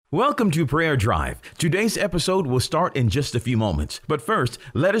Welcome to Prayer Drive. Today's episode will start in just a few moments. But first,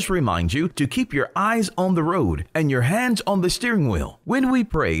 let us remind you to keep your eyes on the road and your hands on the steering wheel. When we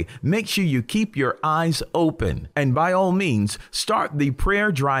pray, make sure you keep your eyes open. And by all means, start the Prayer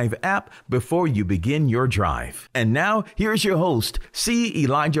Drive app before you begin your drive. And now, here's your host, C.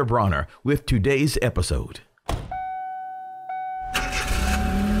 Elijah Bronner, with today's episode.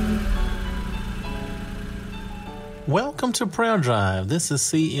 Welcome to Prayer Drive. This is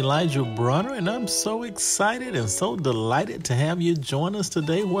C. Elijah Bronner, and I'm so excited and so delighted to have you join us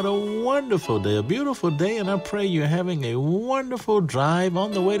today. What a wonderful day, a beautiful day, and I pray you're having a wonderful drive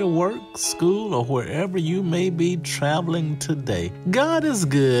on the way to work, school, or wherever you may be traveling today. God is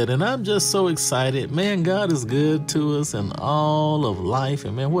good, and I'm just so excited. Man, God is good to us in all of life,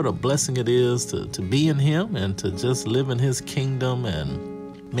 and man, what a blessing it is to be in Him and to just live in His kingdom and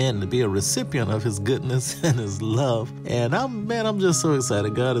to be a recipient of His goodness and His love. And I'm just so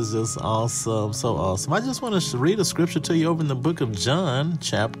excited. God is just awesome, so awesome. I just want to read a scripture to you over in the book of John,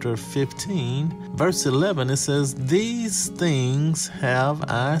 chapter 15, verse 11. It says, "These things have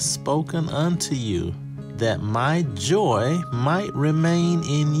I spoken unto you, that my joy might remain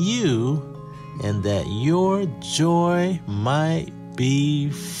in you, and that your joy might be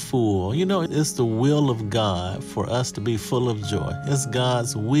full." You know, it's the will of God for us to be full of joy. It's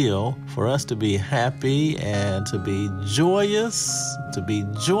God's will for us to be happy and to be joyous, to be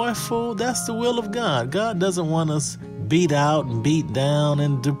joyful. That's the will of God. God doesn't want us beat out and beat down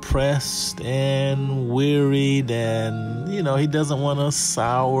and depressed and wearied, and He doesn't want us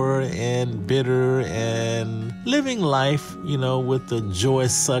sour and bitter and living life with the joy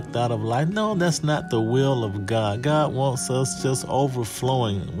sucked out of life. No, that's not the will of God. God wants us just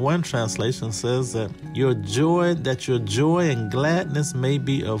overflowing. One translation says that your joy and gladness may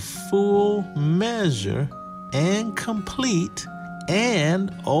be of full measure and complete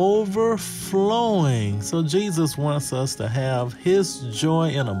and overflowing. So Jesus wants us to have His joy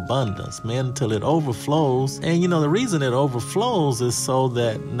in abundance, man, until it overflows. And the reason it overflows is so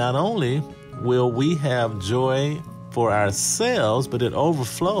that not only will we have joy for ourselves, but it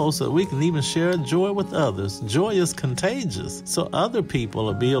overflows so that we can even share joy with others. Joy is contagious. So other people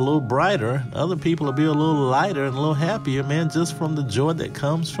will be a little brighter. Other people will be a little lighter and a little happier, man, just from the joy that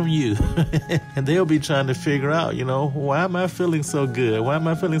comes from you. And they'll be trying to figure out, why am I feeling so good? Why am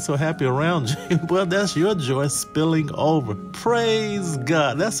I feeling so happy around you? Well, that's your joy spilling over. Praise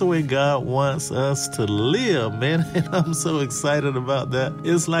God. That's the way God wants us to live, man. And I'm so excited about that.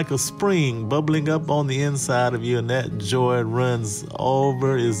 It's like a spring bubbling up on the inside of you, and that joy runs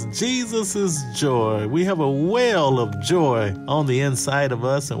over. Is Jesus's joy. We have a well of joy on the inside of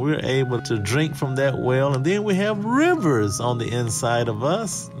us, and we're able to drink from that well. And then we have rivers on the inside of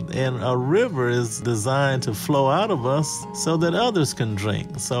us, and a river is designed to flow out of us so that others can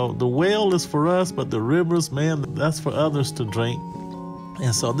drink. So the well is for us, but the rivers, man, that's for others to drink.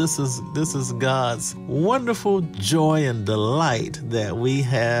 And so this is God's wonderful joy and delight that we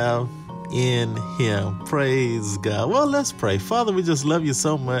have in Him. Praise God. Well, let's pray. Father, we just love you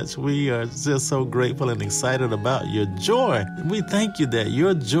so much. We are just so grateful and excited about your joy. We thank you that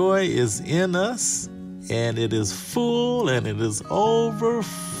your joy is in us, and it is full, and it is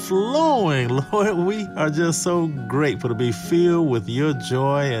overflowing. Lord, we are just so grateful to be filled with your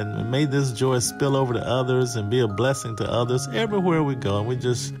joy, and may this joy spill over to others and be a blessing to others everywhere we go. And we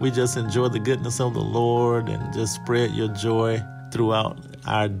just enjoy the goodness of the Lord and just spread your joy throughout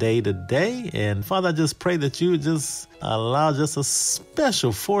our day to day. And Father, I just pray that you would just allow just a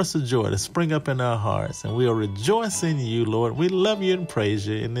special force of joy to spring up in our hearts, and we'll rejoice in you, Lord. We love you and praise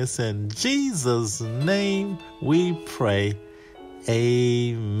you, and it's in Jesus' name we pray.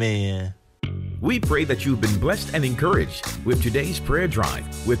 Amen. We pray that you've been blessed and encouraged with today's Prayer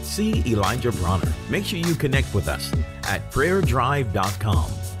Drive with C. Elijah Bronner. Make sure you connect with us at prayerdrive.com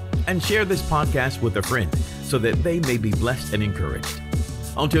and share this podcast with a friend so that they may be blessed and encouraged.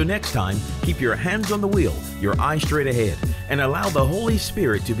 Until next time, keep your hands on the wheel, your eyes straight ahead, and allow the Holy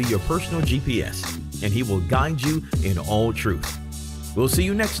Spirit to be your personal GPS, and He will guide you in all truth. We'll see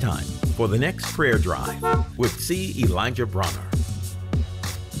you next time for the next Prayer Drive with C. Elijah Bronner.